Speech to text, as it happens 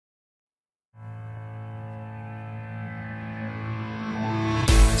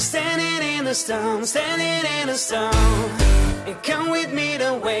Standing in the storm, standing in the storm. And come with me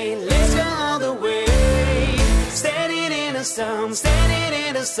the way, let's go all the way. Standing in the storm, standing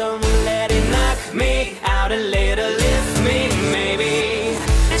in the storm. Let it knock me out a little, lift me maybe.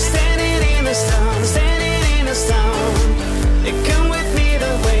 Standing in the storm, standing in the storm. And come with me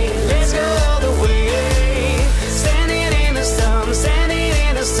the way, let's go all the way. Standing in the storm, standing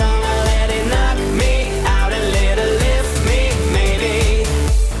in the storm. Let it knock me out a little, lift me maybe.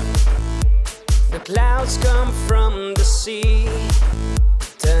 The clouds come from the sea,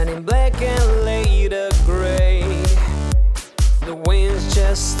 turning black and later gray. The winds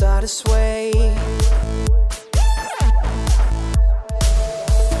just start to sway.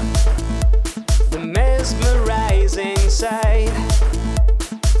 The mesmerizing sight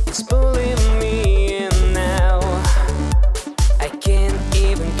is pulling me in now. I can't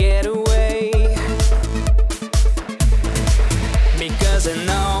even get away, because I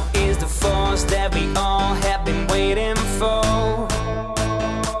know it's the force that we all have been waiting for.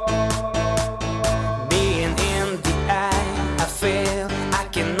 Being in the eye, I feel I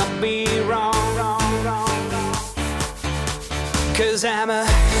cannot be wrong. Cause I'm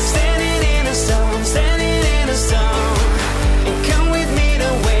standing in a storm, standing in a storm. And come with me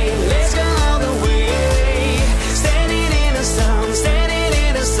the way, let's go all the way. Standing in a storm, standing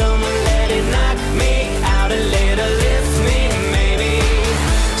in a storm. Let it knock me out a little, lift me maybe.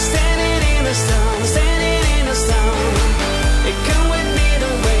 Standing in a storm, standing in a storm. And come with me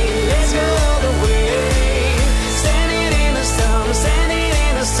the way, let's go all the way. Standing in a storm, standing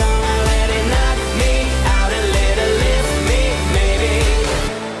in a storm. Let it knock me out a little, lift me maybe.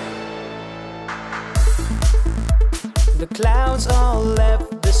 The clouds all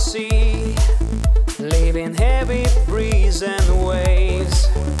left the sea, leaving heavy breeze and waves,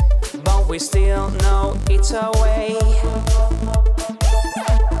 but we still know it's our way.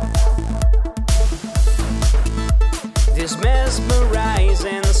 This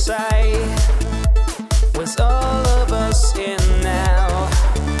mesmerizing sight with all of us in now.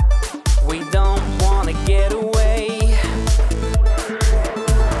 We don't wanna get away,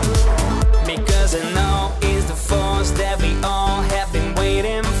 because I know it's the force that we all have been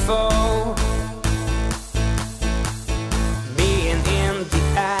waiting for. Being in the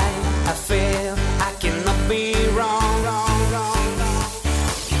eye, I feel I cannot be wrong.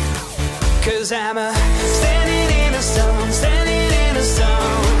 Cause I'm